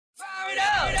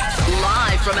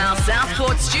from our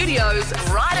Southport studios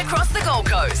right across the Gold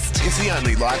Coast. It's the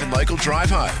only live and local drive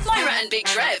home. Moyra and Big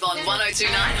Trev on 102.9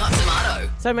 Hot Tomato.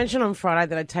 So I mentioned on Friday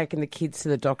that I'd taken the kids to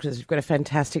the doctors. We've got a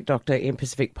fantastic doctor in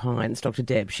Pacific Pines, Dr.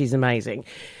 Deb. She's amazing.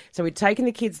 So we'd taken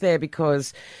the kids there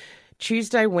because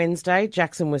Tuesday, Wednesday,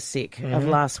 Jackson was sick of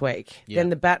last week.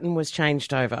 Then the baton was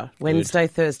changed over. Wednesday,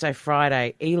 Thursday,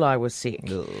 Friday, Eli was sick.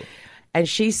 Ugh. And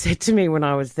she said to me when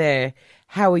I was there,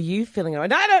 "How are you feeling?" I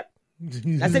went,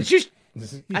 "No. I said, "Shush."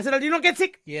 I said, "I do not get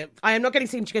sick. Yep. I am not getting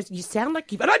sick." And she goes, "You sound like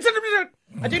you've..."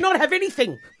 I do not have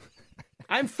anything.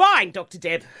 I'm fine, Dr.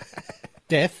 Deb.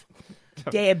 Deaf?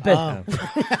 Deb. Oh.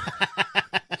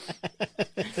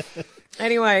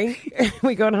 Anyway,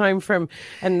 we got home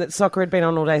and soccer had been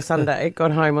on all day Sunday,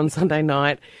 got home on Sunday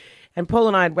night, and Paul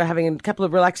and I were having a couple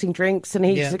of relaxing drinks, and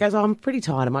he just goes, "Oh, I'm pretty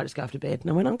tired, I might just go off to bed." And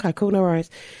I went, "Okay, cool, no worries."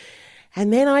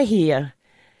 And then I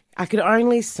could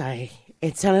only say,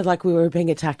 it sounded like we were being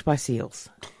attacked by seals.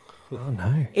 Oh,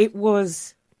 no. It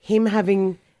was him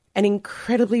having an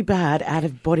incredibly bad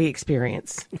out-of-body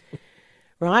experience.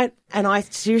 Right? And I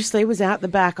seriously was out the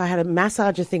back. I had a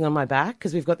massager thing on my back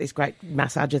because we've got this great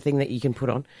massager thing that you can put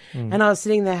on. And I was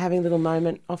sitting there having a little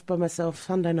moment off by myself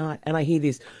Sunday night, and I hear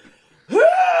this.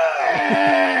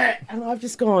 And I've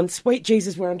just gone, sweet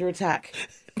Jesus, we're under attack.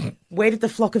 Where did the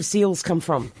flock of seals come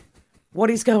from? What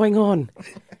is going on?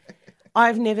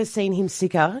 I've never seen him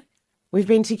sicker. We've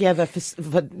been together for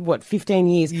 15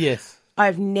 years? Yes.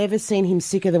 I've never seen him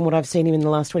sicker than what I've seen him in the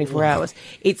last 24 hours.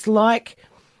 It's like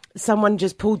someone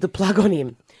just pulled the plug on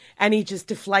him and he just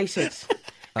deflated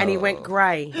and he went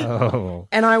grey. Oh.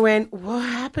 And I went, "What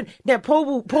happened?" Now,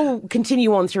 Paul will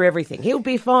continue on through everything. He'll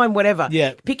be fine, whatever.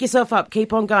 Yeah. Pick yourself up,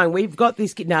 keep on going. We've got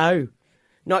this kid. No,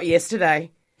 not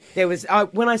yesterday. There was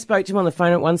when I spoke to him on the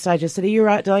phone at one stage, I said, "Are you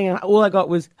right, darling?" And all I got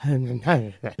was, and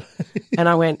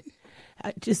I went,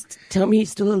 "Just tell me you're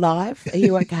still alive. Are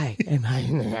you okay?"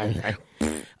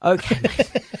 "Okay,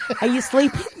 mate. Are you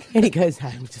sleeping?" And he goes,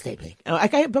 "I'm sleeping." "Oh,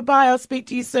 okay, bye-bye. I'll speak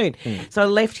to you soon." So I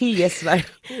left here yesterday,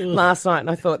 last night,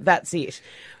 and I thought, that's it.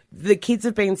 The kids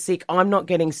have been sick. I'm not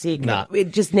getting sick. No.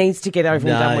 It just needs to get over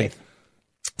and done with.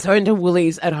 So I went to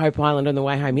Woolies at Hope Island on the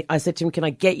way home. I said to him, "Can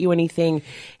I get you anything?"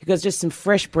 He goes, "Just some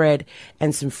fresh bread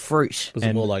and some fruit." Was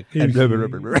it more like... No,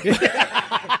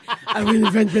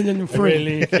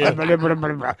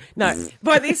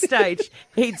 by this stage,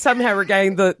 he'd somehow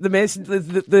regained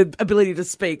the ability to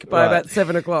speak by about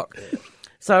 7 o'clock.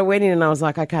 So I went in and I was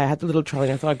like, okay, I had the little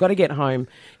trolley. I thought, I've got to get home.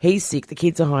 He's sick. The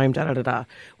kids are home, da-da-da-da.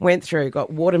 Went through,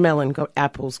 got watermelon, got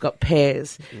apples, got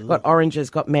pears, got oranges,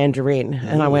 got mandarin.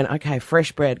 And I went, okay,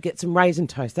 fresh bread. Get some raisin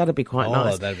toast. That'll be quite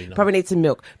nice. That'd be nice. Probably need some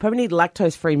milk. Probably need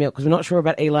lactose-free milk because we're not sure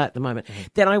about Eli at the moment.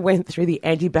 Then I went through the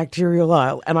antibacterial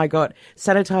aisle and I got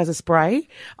sanitizer spray.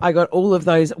 I got all of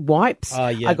those wipes.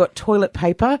 I got toilet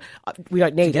paper. We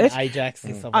don't need it. Ajax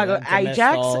and stuff I like got that.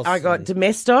 Ajax. Domestos I got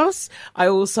Domestos. I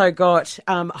also got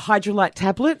hydrolyte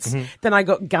tablets. Then I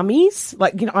got gummies.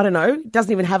 Like, I don't know. It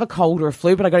doesn't even have a cold or a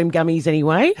flu, but I got him gummies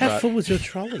anyway. How full was your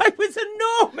trolley? It was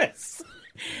enormous.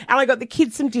 And I got the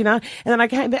kids some dinner, and then I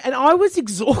came back, and I was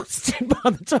exhausted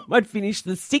by the time I'd finished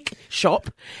the sick shop.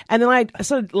 And then I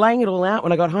started laying it all out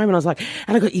when I got home, and I was like,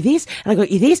 and I got you this, and I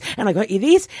got you this, and I got you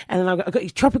this, and then I got you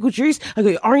tropical juice, I got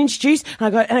you orange juice,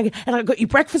 and I got you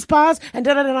breakfast bars, and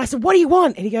da-da-da. And I said, "What do you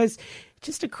want?" And he goes,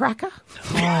 "Just a cracker."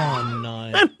 Oh, no.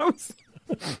 And I was...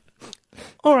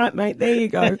 All right, mate, there you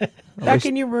go. Back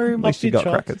in your room. At least you got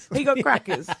crackers. He got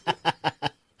crackers.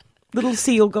 Little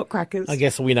seal got crackers. I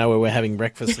guess we know where we're having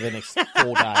breakfast for the next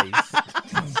 4 days.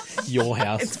 Your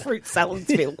house. It's fruit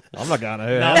saladsville. I'm not going to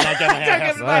her. No, I'm not going to Don't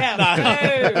go to my house.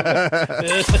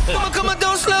 Come on,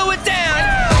 don't slow it down.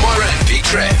 Moyra and Big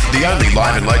Trev, the only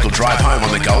live and local drive home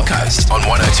on the Gold Coast on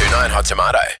 102.9 Hot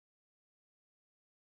Tomato.